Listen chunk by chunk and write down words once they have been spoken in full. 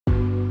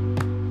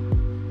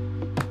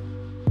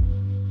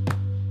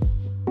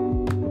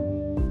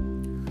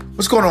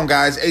What's going on,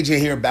 guys? AJ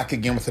here, back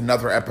again with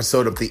another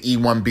episode of the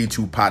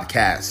E1B2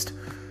 podcast.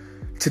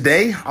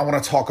 Today, I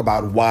want to talk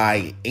about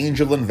why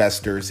angel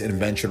investors and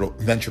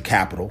venture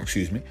capital,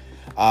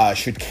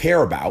 should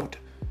care about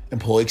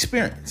employee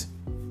experience.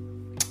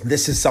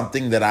 This is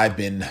something that I've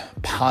been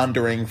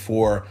pondering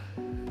for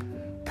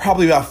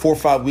probably about 4 or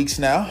 5 weeks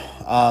now.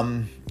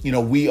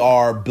 We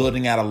are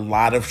building out a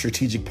lot of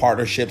strategic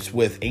partnerships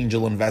with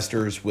angel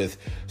investors, with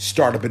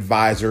startup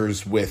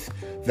advisors, with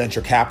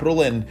venture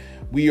capital, and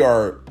we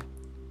are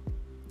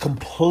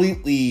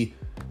completely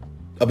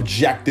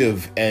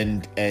objective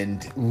and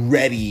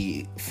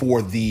ready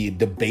for the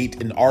debate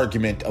and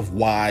argument of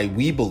why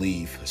we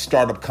believe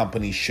startup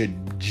companies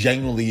should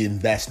genuinely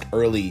invest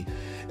early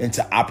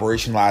into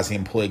operationalizing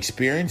employee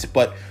experience.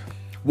 But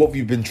what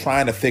we've been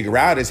trying to figure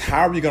out is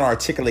how are we going to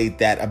articulate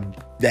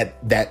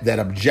that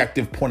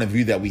objective point of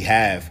view that we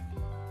have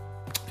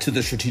to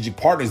the strategic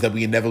partners that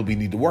we inevitably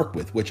need to work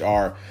with, which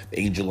are the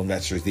angel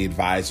investors, the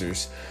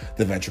advisors,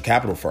 the venture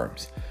capital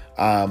firms.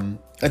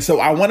 And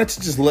so I wanted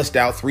to just list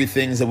out 3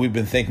 things that we've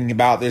been thinking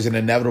about. There's an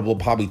inevitable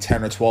probably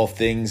 10 or 12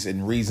 things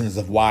and reasons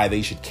of why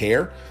they should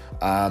care.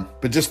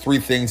 But just 3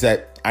 things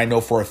that I know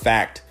for a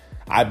fact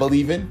I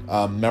believe in,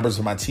 members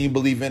of my team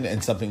believe in,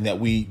 and something that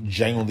we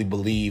genuinely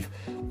believe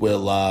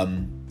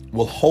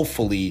will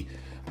hopefully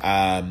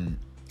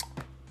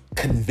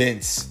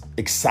convince,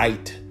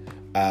 excite,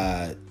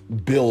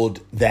 build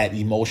that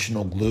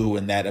emotional glue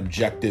and that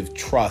objective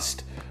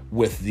trust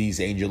with these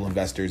angel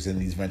investors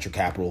and these venture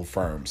capital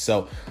firms.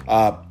 So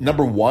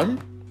number 1,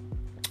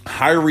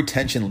 higher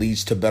retention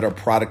leads to better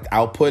product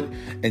output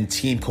and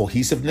team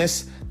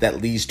cohesiveness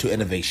that leads to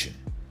innovation.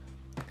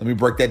 Let me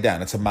break that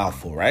down. It's a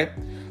mouthful, right?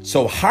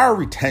 So higher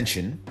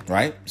retention,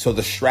 right? So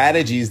the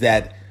strategies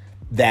that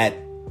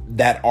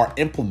are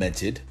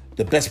implemented,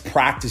 the best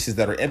practices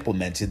that are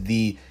implemented,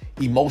 the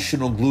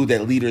emotional glue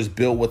that leaders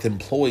build with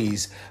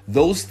employees,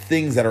 those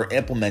things that are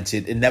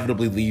implemented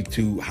inevitably lead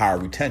to higher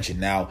retention.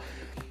 Now,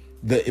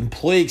 the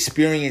employee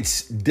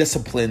experience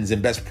disciplines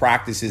and best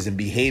practices and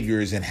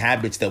behaviors and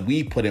habits that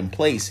we put in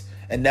place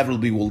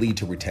inevitably will lead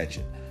to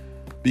retention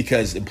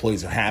because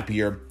employees are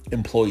happier.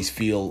 Employees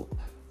feel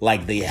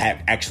like they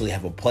actually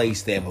have a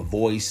place, they have a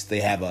voice, they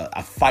have a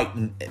fight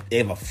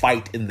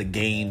in the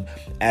game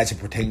as it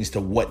pertains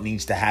to what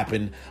needs to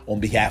happen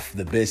on behalf of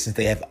the business.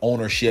 They have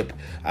ownership.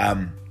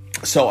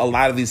 So a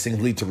lot of these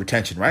things lead to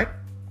retention, right?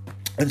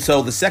 And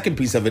so the second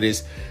piece of it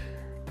is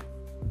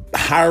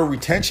higher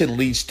retention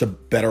leads to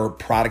better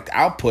product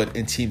output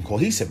and team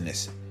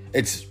cohesiveness.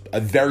 It's a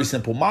very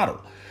simple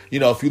model.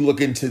 If you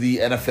look into the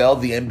NFL,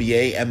 the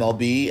NBA,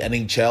 MLB,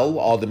 NHL,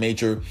 all the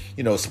major,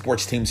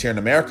 sports teams here in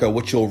America,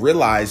 what you'll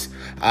realize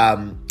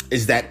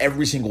is that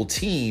every single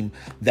team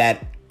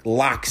that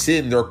locks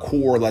in their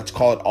core, let's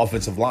call it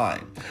offensive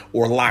line,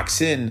 or locks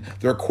in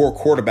their core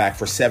quarterback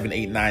for 7,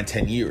 8, 9,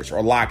 10 years,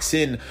 or locks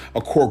in a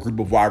core group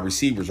of wide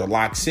receivers, or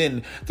locks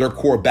in their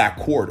core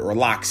backcourt, or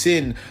locks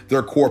in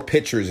their core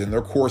pitchers and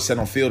their core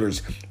center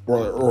fielders,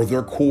 or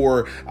their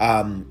core,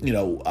 option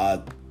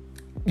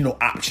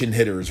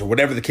hitters, or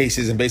whatever the case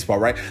is in baseball,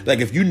 right? Like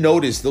if you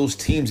notice those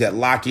teams that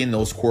lock in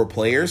those core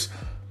players,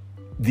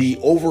 the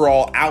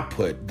overall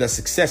output, the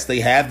success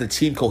they have, the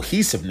team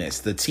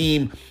cohesiveness, the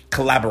team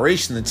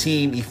collaboration, the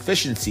team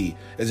efficiency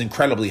is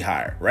incredibly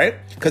higher, right?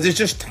 Because it's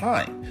just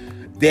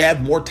time. They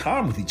have more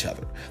time with each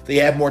other. They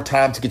have more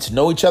time to get to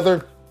know each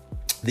other.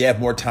 They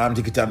have more time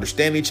to get to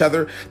understand each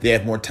other. They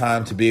have more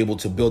time to be able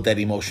to build that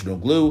emotional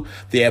glue.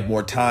 They have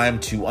more time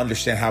to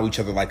understand how each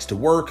other likes to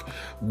work,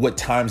 what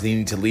times they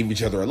need to leave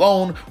each other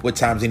alone, what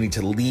times they need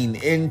to lean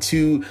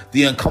into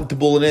the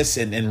uncomfortableness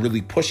and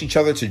really push each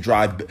other to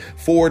drive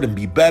forward and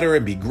be better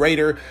and be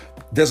greater.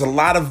 There's a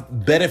lot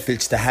of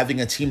benefits to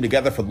having a team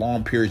together for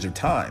long periods of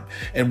time.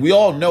 And we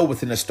all know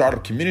within the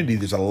startup community,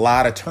 there's a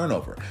lot of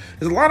turnover.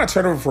 There's a lot of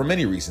turnover for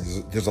many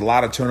reasons. There's a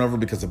lot of turnover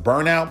because of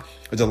burnout.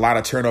 There's a lot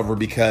of turnover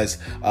because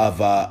of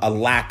a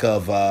lack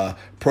of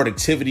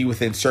productivity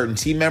within certain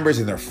team members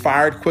and they're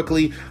fired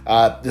quickly.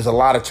 There's a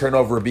lot of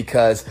turnover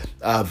because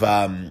of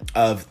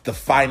the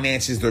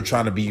finances. They're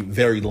trying to be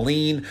very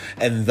lean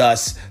and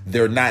thus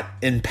they're not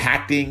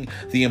impacting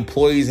the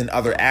employees in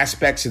other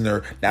aspects. And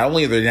they're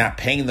not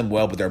paying them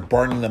well, but they're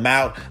burning them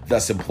out.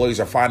 Thus employees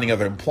are finding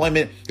other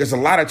employment. There's a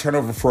lot of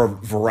turnover for a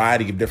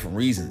variety of different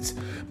reasons.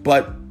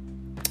 But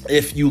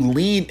if you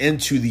lean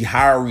into the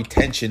higher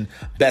retention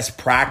best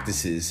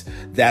practices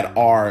that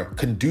are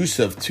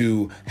conducive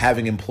to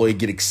having an employee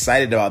get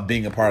excited about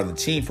being a part of the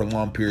team for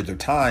long periods of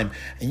time,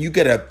 and you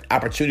get an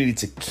opportunity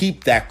to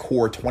keep that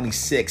core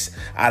 26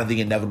 out of the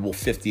inevitable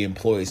 50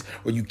 employees,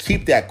 or you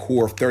keep that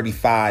core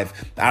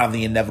 35 out of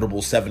the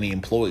inevitable 70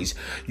 employees,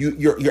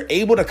 you're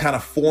able to kind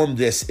of form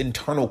this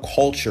internal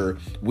culture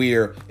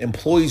where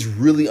employees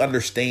really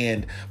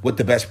understand what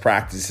the best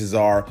practices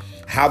are,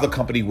 how the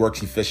company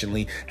works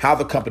efficiently, how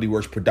the company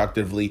works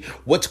productively,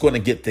 what's going to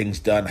get things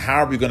done, how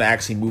are we going to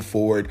actually move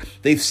forward.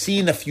 They've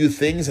seen a few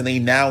things and they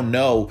now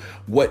know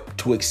what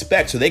to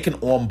expect, so they can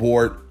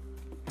onboard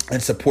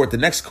and support the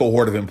next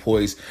cohort of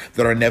employees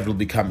that are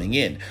inevitably coming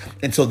in.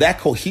 And so that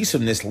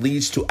cohesiveness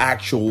leads to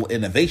actual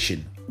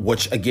innovation,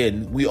 which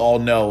again, we all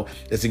know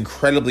is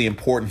incredibly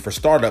important for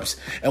startups,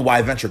 and why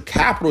venture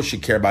capital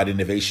should care about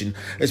innovation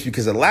is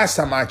because the last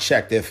time I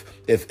checked,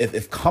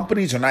 if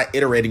companies are not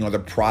iterating on their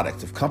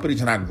product, if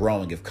companies are not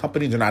growing, if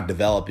companies are not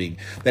developing,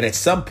 then at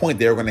some point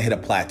they're going to hit a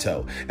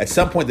plateau. At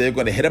some point they're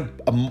going to hit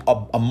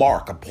a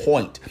mark, a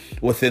point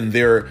within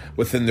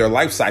their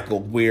life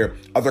cycle where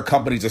other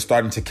companies are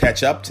starting to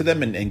catch up to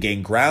them and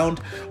gain ground,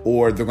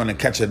 or they're going to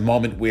catch a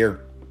moment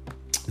where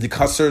the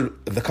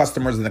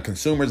customers and the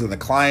consumers and the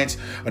clients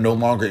are no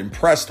longer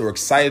impressed or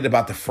excited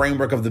about the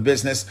framework of the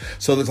business.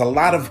 So there's a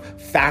lot of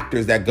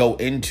factors that go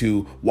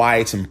into why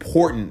it's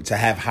important to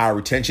have high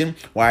retention,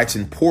 why it's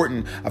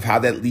important of how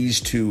that leads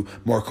to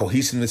more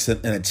cohesiveness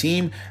in a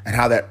team, and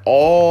how that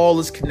all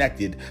is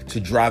connected to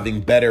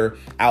driving better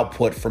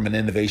output from an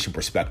innovation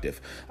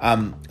perspective.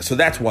 So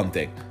that's one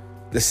thing.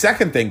 The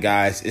second thing,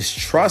 guys, is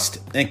trust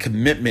and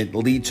commitment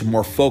lead to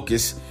more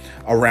focus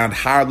around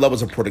higher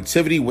levels of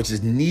productivity, which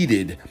is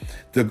needed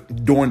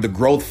during the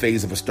growth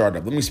phase of a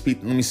startup. Let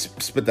me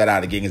spit that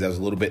out again, because that was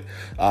a little bit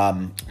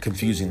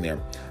confusing there.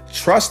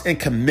 Trust and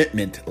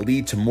commitment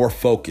lead to more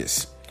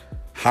focus,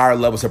 higher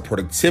levels of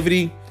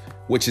productivity,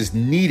 which is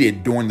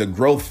needed during the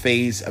growth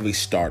phase of a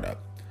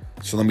startup.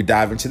 So let me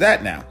dive into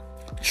that now.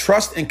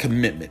 Trust and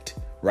commitment,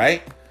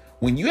 right?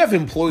 When you have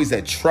employees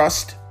that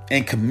trust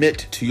and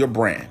commit to your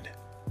brand,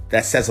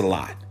 that says a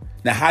lot.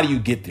 Now, how do you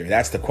get there?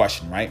 That's the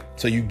question, right?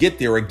 So you get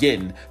there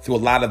again through a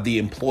lot of the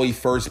employee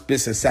first,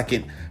 business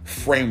second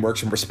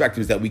frameworks and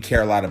perspectives that we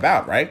care a lot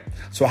about, right?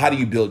 So how do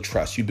you build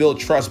trust? You build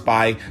trust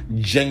by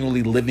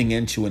genuinely living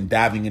into and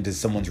diving into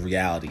someone's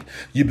reality.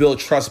 You build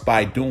trust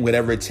by doing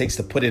whatever it takes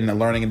to put in the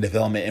learning and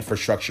development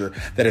infrastructure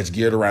that is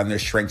geared around their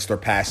strengths, their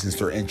passions,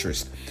 their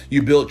interests.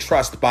 You build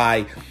trust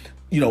by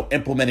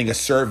implementing a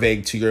survey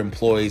to your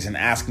employees and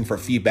asking for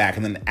feedback,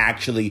 and then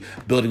actually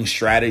building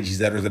strategies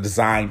that are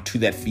designed to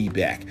that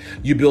feedback.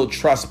 You build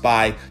trust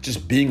by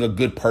just being a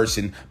good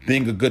person,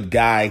 being a good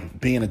guy,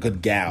 being a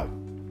good gal.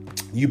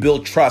 You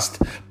build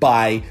trust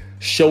by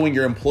showing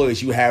your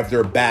employees you have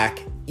their back,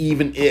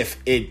 even if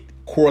it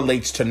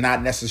correlates to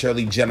not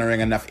necessarily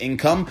generating enough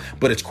income,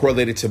 but it's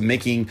correlated to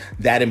making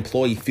that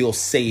employee feel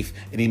safe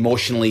and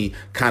emotionally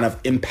kind of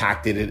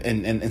impacted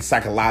and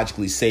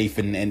psychologically safe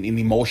and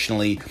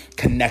emotionally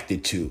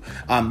connected to.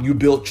 You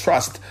build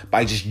trust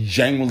by just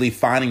genuinely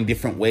finding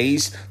different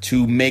ways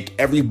to make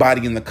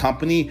everybody in the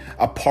company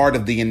a part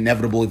of the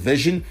inevitable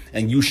vision,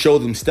 and you show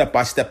them step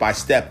by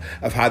step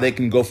of how they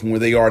can go from where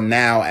they are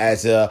now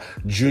as a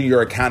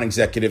junior account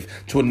executive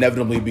to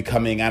inevitably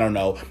becoming,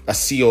 a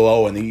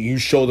COO, and you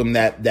show them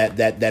that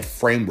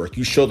framework.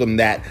 You show them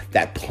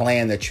that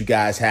plan that you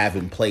guys have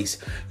in place.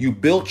 You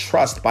build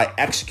trust by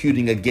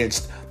executing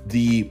against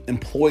the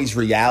employees'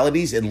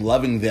 realities and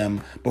loving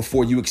them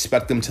before you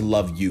expect them to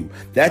love you.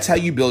 That's how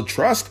you build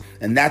trust,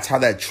 and that's how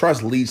that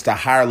trust leads to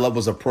higher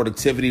levels of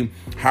productivity,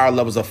 higher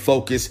levels of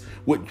focus,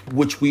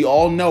 which we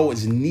all know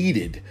is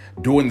needed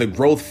during the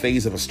growth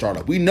phase of a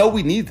startup. We know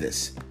we need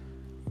this.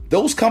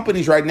 Those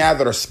companies right now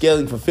that are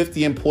scaling from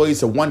 50 employees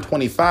to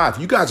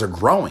 125, you guys are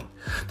growing.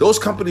 Those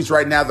companies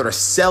right now that are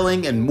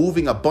selling and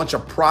moving a bunch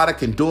of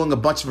product and doing a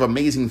bunch of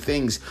amazing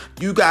things,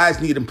 you guys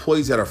need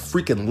employees that are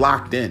freaking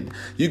locked in.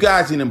 You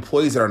guys need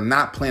employees that are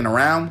not playing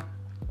around,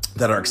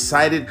 that are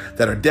excited,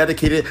 that are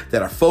dedicated,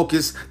 that are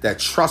focused, that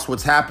trust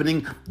what's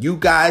happening. You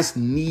guys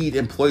need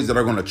employees that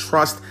are going to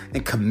trust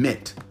and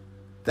commit.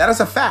 That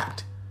is a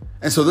fact.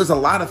 And so there's a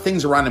lot of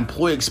things around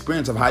employee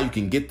experience of how you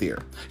can get there.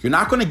 You're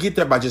not going to get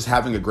there by just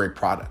having a great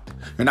product.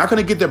 You're not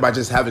going to get there by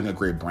just having a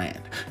great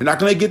brand. You're not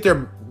going to get there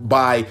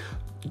by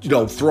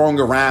throwing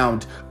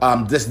around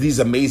these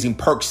amazing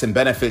perks and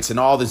benefits and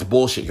all this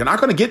bullshit. You're not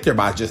going to get there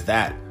by just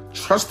that.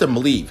 Trust and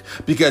believe,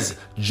 because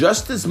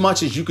just as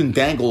much as you can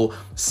dangle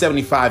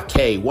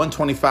 $75K,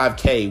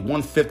 $125K,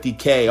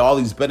 $150K, all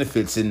these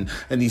benefits and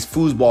these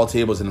foosball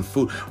tables and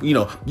food,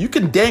 you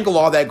can dangle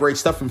all that great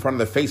stuff in front of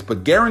their face,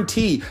 but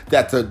guarantee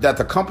that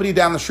the company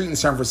down the street in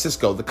San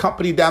Francisco, the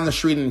company down the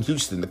street in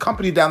Houston, the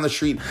company down the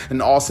street in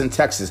Austin,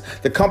 Texas,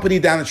 the company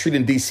down the street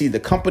in DC,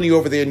 the company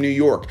over there in New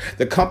York,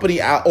 the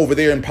company out over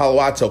there in Palo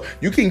Alto,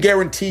 you can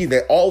guarantee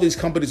that all these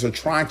companies are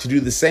trying to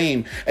do the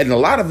same, and a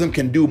lot of them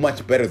can do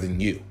much better than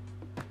you.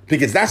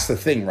 Because that's the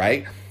thing,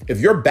 right? If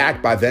you're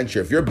backed by venture,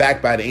 if you're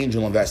backed by an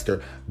angel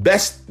investor,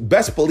 best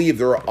believe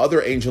there are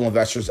other angel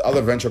investors,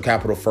 other venture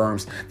capital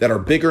firms that are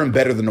bigger and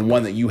better than the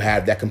one that you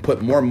have that can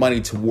put more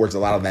money towards a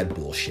lot of that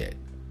bullshit.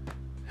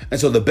 And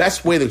so the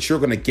best way that you're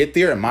going to get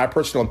there, in my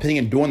personal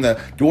opinion, during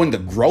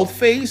the growth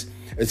phase,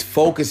 is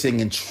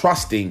focusing and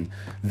trusting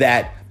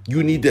that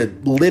you need to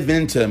live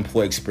into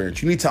employee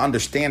experience. You need to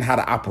understand how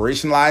to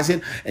operationalize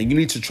it, and you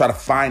need to try to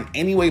find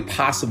any way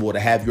possible to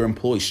have your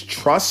employees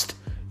trust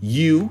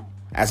you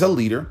as a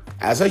leader,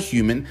 as a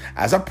human,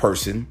 as a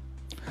person.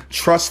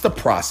 Trust the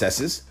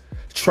processes.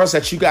 Trust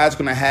that you guys are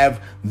going to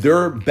have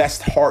their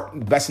best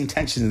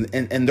intentions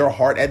and their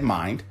heart and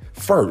mind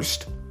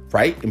first,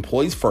 right?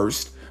 Employees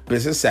first,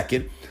 business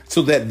second,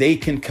 so that they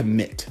can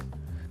commit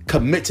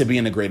to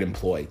being a great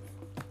employee,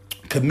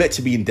 commit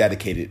to being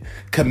dedicated,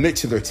 commit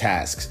to their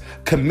tasks,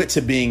 commit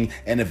to being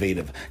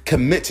innovative,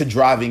 commit to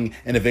driving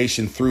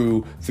innovation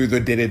through their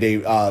day-to-day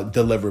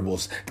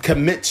deliverables,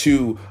 commit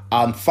to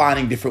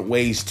finding different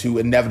ways to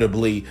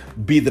inevitably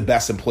be the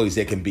best employees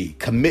they can be.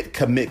 Commit,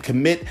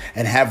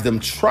 and have them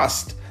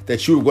trust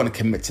that you are going to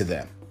commit to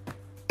them.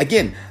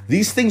 Again,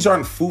 these things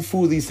aren't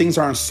foo-foo. These things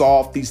aren't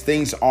soft. These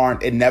things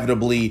aren't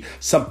inevitably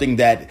something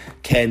that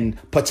can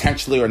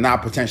potentially or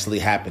not potentially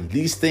happen.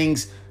 These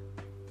things,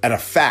 at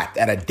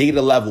a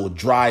data level,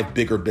 drive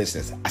bigger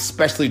business,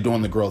 especially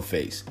during the growth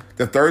phase.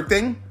 The third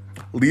thing,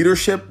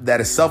 leadership that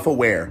is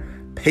self-aware,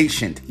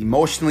 patient,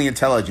 emotionally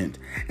intelligent,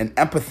 and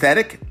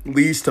empathetic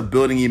leads to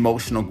building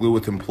emotional glue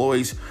with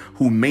employees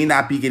who may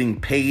not be getting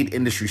paid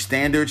industry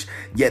standards,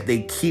 yet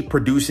they keep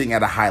producing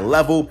at a high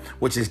level,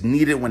 which is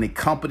needed when a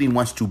company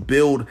wants to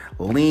build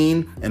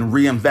lean and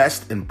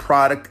reinvest in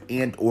product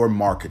and or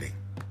marketing.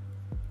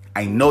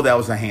 I know that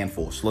was a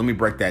handful, so let me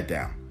break that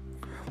down.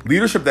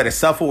 Leadership that is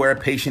self-aware,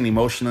 patient,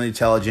 emotionally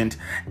intelligent,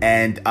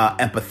 and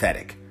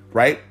empathetic,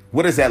 right?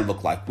 What does that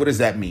look like? What does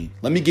that mean?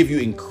 Let me give you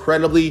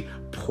incredibly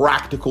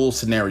practical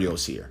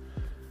scenarios here.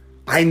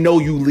 I know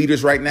you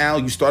leaders right now,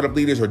 you startup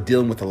leaders, are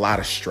dealing with a lot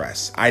of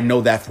stress. I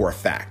know that for a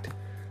fact.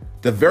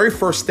 The very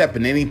first step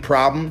in any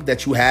problem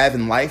that you have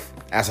in life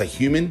as a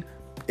human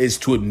is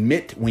to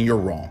admit when you're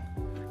wrong,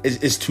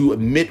 is to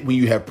admit when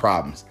you have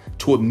problems,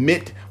 to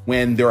admit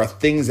when there are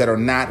things that are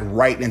not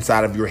right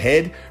inside of your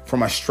head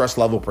from a stress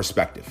level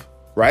perspective,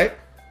 right?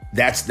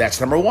 That's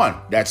number one.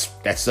 That's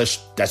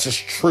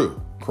just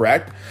true,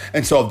 correct?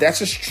 And so if that's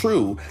just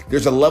true,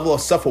 there's a level of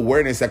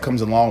self-awareness that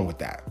comes along with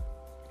that.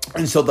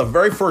 And so the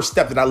very first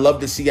step that I love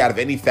to see out of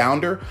any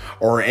founder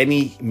or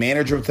any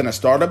manager within a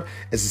startup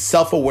is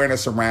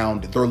self-awareness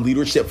around their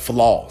leadership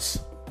flaws,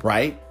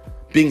 right?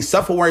 Being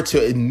self-aware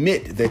to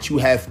admit that you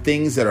have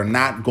things that are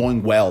not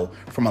going well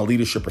from a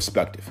leadership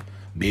perspective.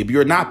 Maybe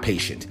you're not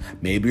patient.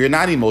 Maybe you're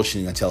not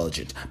emotionally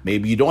intelligent.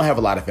 Maybe you don't have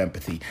a lot of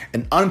empathy.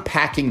 And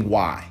unpacking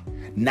why.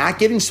 Not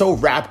getting so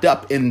wrapped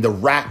up in the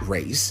rat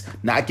race,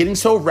 not getting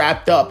so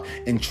wrapped up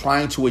in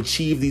trying to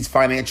achieve these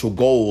financial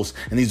goals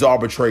and these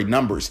arbitrary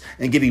numbers,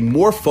 and getting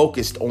more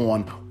focused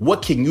on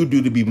what can you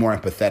do to be more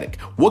empathetic?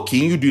 What can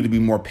you do to be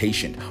more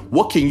patient?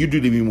 What can you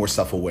do to be more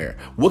self-aware?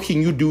 What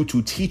can you do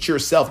to teach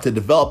yourself, to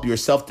develop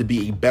yourself to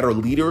be a better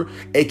leader,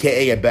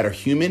 aka a better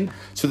human,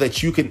 so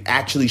that you can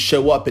actually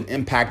show up and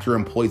impact your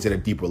employees at a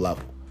deeper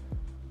level?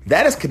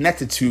 That is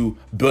connected to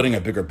building a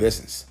bigger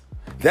business.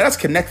 That is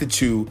connected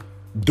to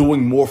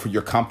doing more for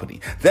your company.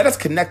 That is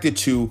connected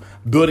to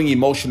building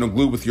emotional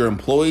glue with your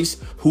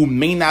employees who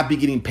may not be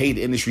getting paid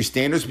industry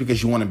standards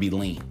because you want to be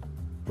lean,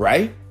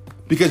 right?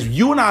 Because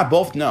you and I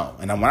both know,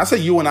 and when I say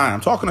you and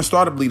I'm talking to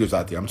startup leaders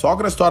out there. I'm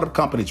talking to startup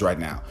companies right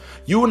now.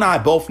 You and I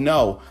both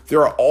know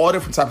there are all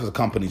different types of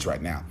companies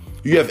right now.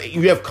 You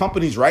have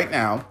companies right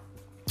now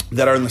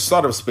that are in the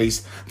startup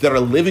space that are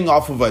living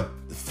off of a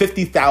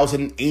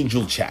 $50,000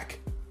 angel check.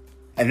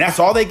 And that's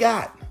all they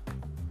got.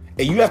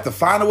 And you have to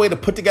find a way to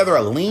put together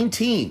a lean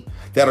team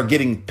that are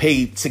getting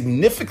paid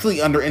significantly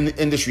under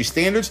industry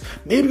standards.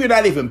 Maybe you're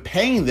not even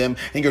paying them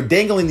and you're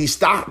dangling these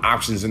stock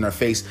options in their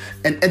face.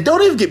 And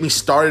don't even get me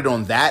started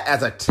on that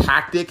as a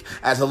tactic,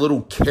 as a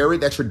little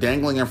carrot that you're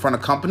dangling in front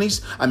of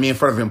in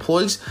front of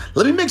employees.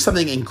 Let me make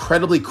something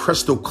incredibly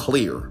crystal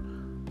clear.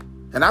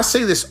 And I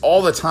say this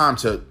all the time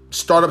to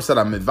startups that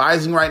I'm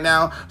advising right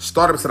now,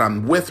 startups that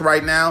I'm with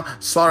right now,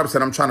 startups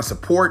that I'm trying to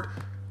support.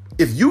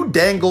 If you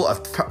dangle a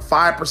 5%,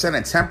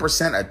 a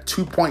 10%, a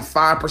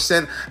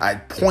 2.5%, a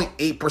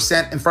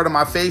 0.8% in front of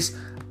my face,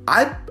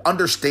 I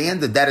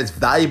understand that is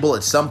valuable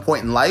at some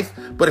point in life,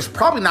 but it's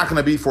probably not going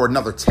to be for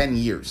another 10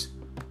 years.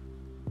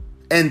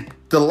 And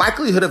the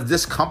likelihood of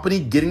this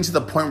company getting to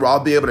the point where I'll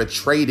be able to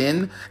trade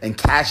in and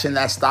cash in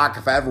that stock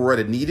if I ever were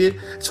to need it,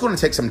 it's going to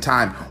take some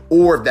time.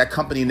 Or if that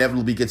company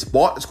inevitably gets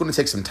bought, it's going to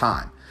take some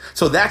time.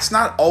 So that's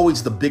not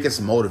always the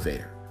biggest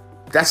motivator.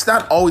 That's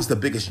not always the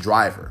biggest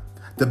driver.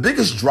 The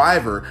biggest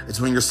driver is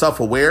when you're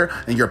self-aware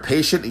and you're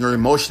patient and you're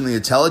emotionally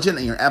intelligent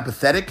and you're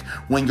empathetic,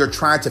 when you're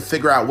trying to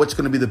figure out what's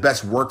going to be the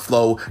best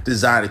workflow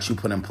design that you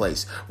put in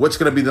place, what's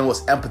going to be the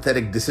most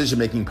empathetic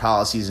decision-making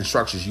policies and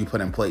structures you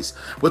put in place,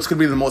 what's going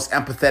to be the most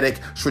empathetic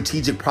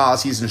strategic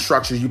policies and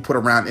structures you put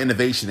around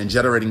innovation and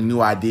generating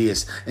new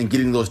ideas and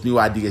getting those new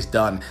ideas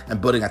done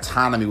and building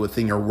autonomy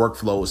within your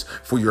workflows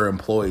for your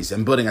employees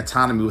and building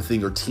autonomy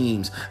within your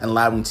teams and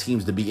allowing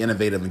teams to be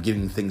innovative and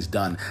getting things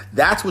done.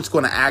 That's what's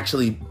going to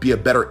actually be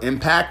a better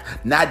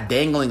impact, not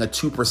dangling a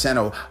 2%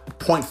 or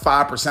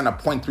 0.5% or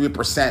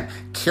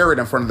 0.3% carrot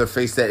in front of their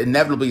face that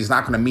inevitably is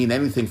not going to mean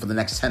anything for the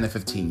next 10 to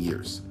 15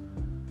 years.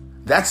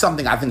 That's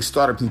something I think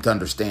startups need to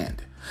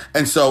understand.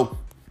 And so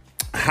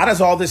how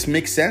does all this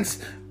make sense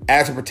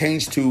as it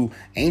pertains to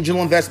angel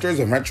investors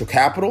and venture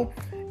capital?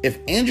 If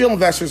angel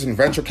investors and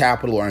venture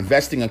capital are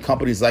investing in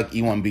companies like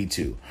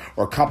E1B2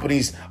 or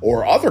companies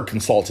or other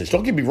consultants,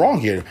 don't get me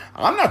wrong here.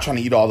 I'm not trying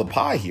to eat all the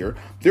pie here.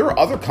 There are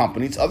other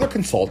companies, other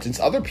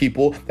consultants, other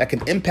people that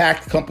can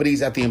impact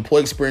companies at the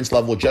employee experience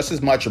level just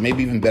as much or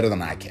maybe even better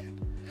than I can.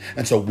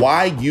 And so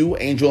why you,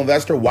 angel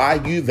investor, why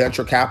you,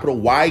 venture capital,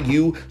 why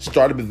you,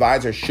 startup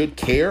advisor, should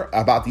care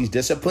about these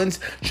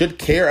disciplines, should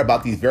care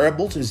about these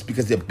variables is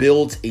because it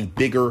builds a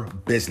bigger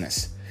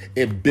business.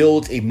 It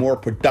builds a more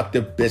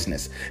productive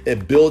business.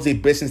 It builds a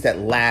business that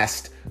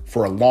lasts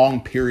for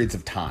long periods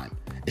of time.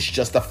 It's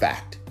just a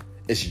fact.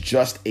 It's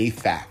just a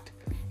fact.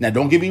 Now,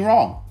 don't get me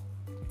wrong.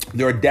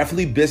 There are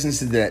definitely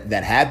businesses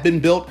that have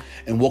been built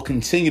and will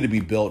continue to be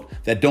built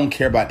that don't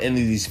care about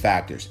any of these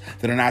factors,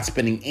 that are not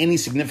spending any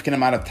significant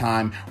amount of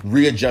time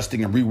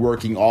readjusting and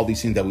reworking all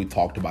these things that we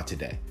talked about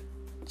today.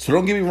 So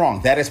don't get me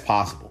wrong, that is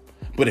possible.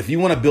 But if you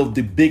want to build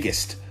the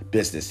biggest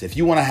business, if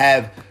you want to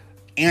have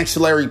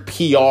ancillary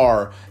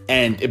PR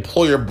and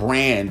employer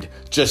brand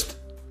just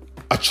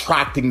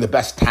attracting the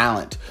best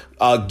talent,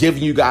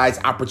 giving you guys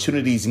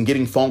opportunities and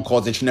getting phone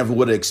calls that you never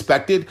would have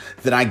expected,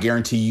 then I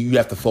guarantee you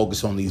have to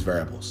focus on these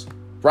variables,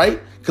 right?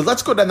 Because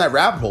let's go down that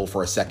rabbit hole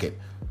for a second.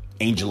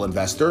 Angel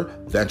investor,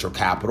 venture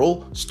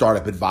capital,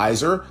 startup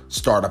advisor,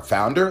 startup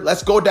founder.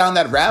 Let's go down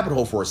that rabbit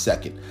hole for a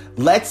second.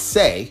 Let's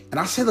say, and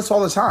I say this all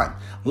the time,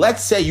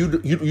 let's say you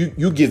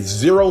give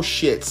zero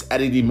shits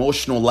at an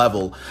emotional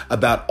level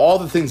about all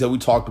the things that we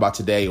talked about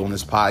today on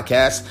this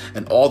podcast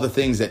and all the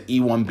things that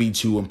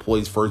E1B2,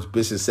 Employees First,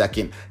 Business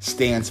Second,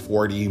 stands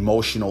for, the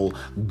emotional,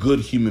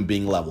 good human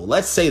being level.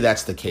 Let's say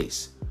that's the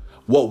case.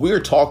 What we're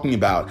talking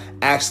about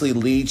actually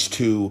leads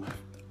to,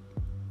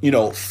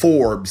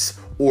 Forbes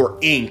or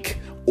Inc.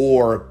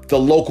 or the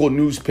local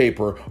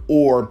newspaper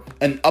or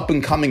an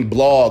up-and-coming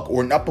blog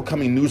or an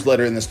up-and-coming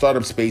newsletter in the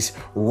startup space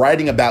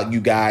writing about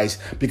you guys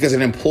because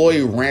an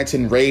employee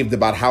ranted and raved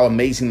about how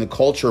amazing the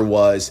culture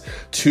was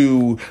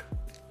to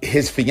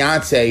his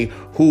fiance,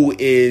 who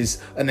is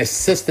an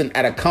assistant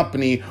at a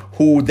company,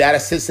 who that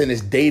assistant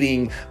is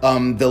dating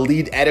the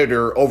lead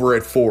editor over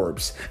at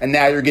Forbes. And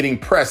now you're getting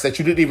press that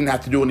you didn't even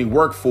have to do any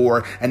work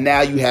for. And now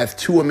you have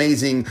two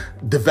amazing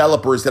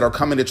developers that are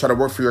coming to try to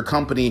work for your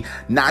company,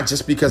 not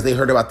just because they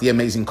heard about the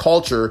amazing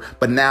culture,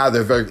 but now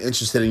they're very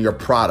interested in your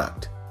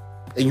product.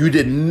 And you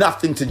did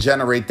nothing to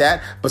generate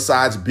that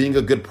besides being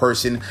a good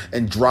person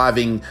and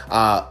driving,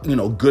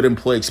 good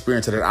employee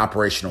experience at an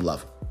operational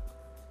level.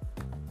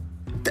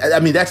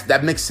 I mean,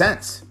 that makes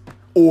sense.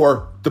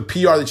 Or the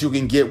PR that you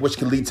can get, which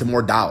can lead to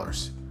more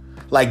dollars.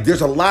 Like,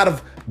 there's a lot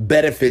of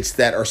benefits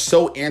that are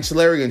so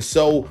ancillary and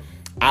so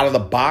out of the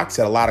box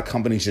that a lot of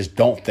companies just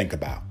don't think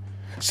about.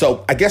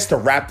 So I guess to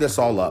wrap this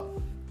all up,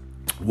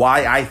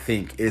 why I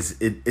think it's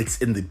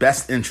in the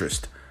best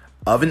interest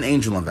of an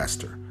angel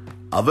investor,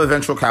 of a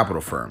venture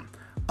capital firm,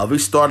 of a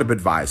startup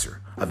advisor,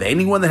 of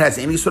anyone that has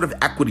any sort of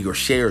equity or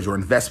shares or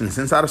investments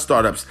inside of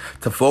startups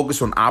to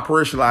focus on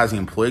operationalizing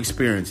employee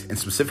experience, and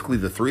specifically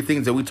the three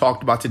things that we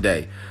talked about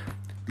today: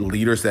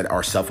 leaders that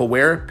are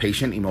self-aware,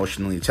 patient,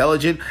 emotionally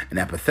intelligent, and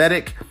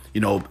empathetic,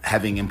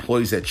 having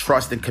employees that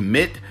trust and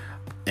commit,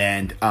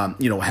 and,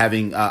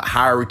 having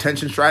higher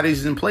retention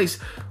strategies in place.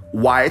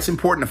 Why it's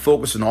important to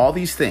focus on all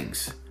these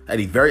things at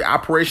a very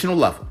operational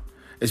level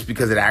is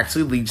because it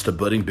actually leads to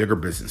building bigger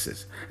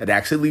businesses. It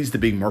actually leads to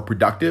being more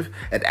productive.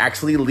 It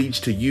actually leads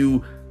to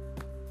you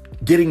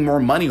getting more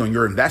money on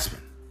your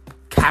investment,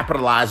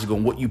 capitalizing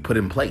on what you put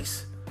in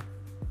place.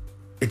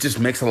 It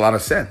just makes a lot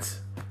of sense.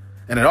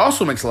 And it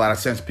also makes a lot of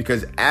sense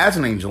because as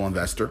an angel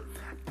investor,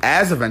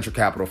 as a venture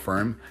capital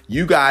firm,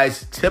 you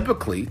guys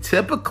typically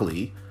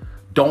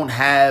don't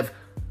have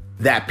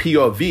that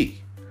POV,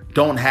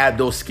 don't have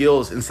those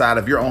skills inside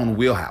of your own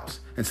wheelhouse,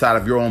 inside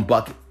of your own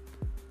bucket.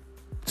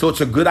 So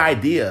it's a good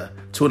idea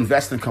to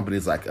invest in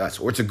companies like us,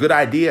 or it's a good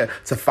idea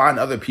to find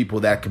other people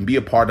that can be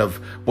a part of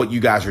what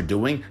you guys are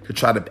doing to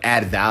try to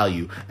add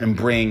value and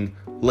bring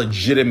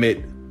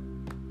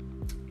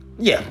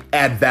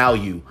add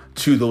value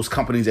to those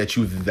companies that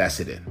you've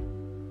invested in,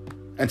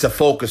 and to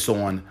focus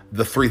on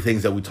the three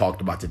things that we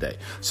talked about today.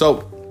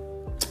 So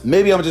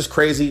maybe I'm just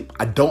crazy.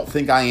 I don't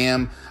think I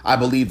am. I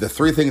believe the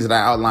three things that I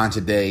outlined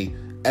today,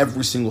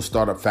 every single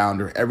startup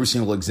founder, every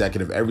single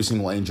executive, every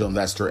single angel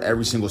investor,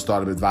 every single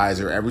startup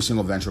advisor, every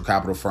single venture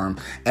capital firm,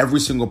 every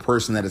single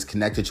person that is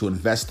connected to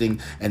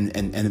investing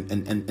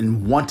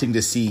and wanting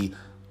to see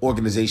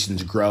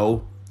organizations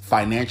grow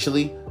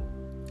financially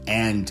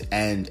and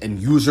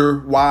user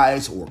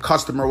wise or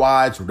customer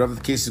wise, or whatever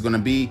the case is going to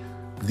be.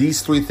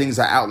 These three things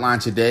I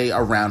outlined today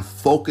around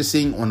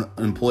focusing on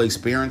employee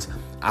experience,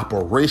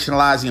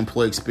 operationalizing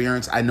employee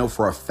experience, I know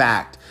for a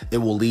fact it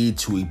will lead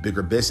to a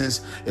bigger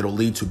business. It'll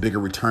lead to bigger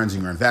returns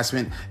in your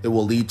investment. It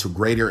will lead to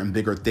greater and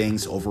bigger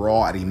things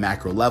overall at a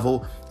macro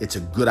level. It's a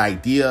good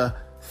idea.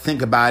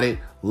 Think about it.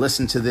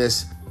 Listen to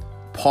this.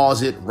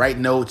 Pause it. Write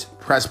notes.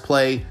 Press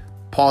play.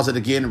 Pause it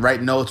again.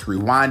 Write notes.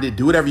 Rewind it.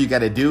 Do whatever you got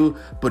to do,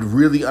 but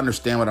really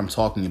understand what I'm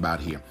talking about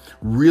here.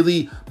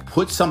 Really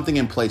put something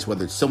in place,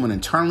 whether it's someone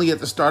internally at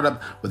the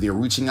startup, whether you're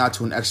reaching out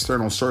to an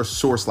external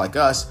source like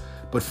us.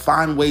 but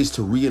find ways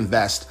to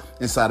reinvest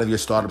inside of your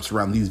startups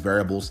around these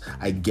variables.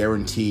 I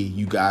guarantee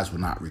you guys will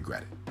not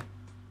regret it.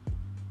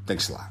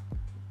 Thanks a lot.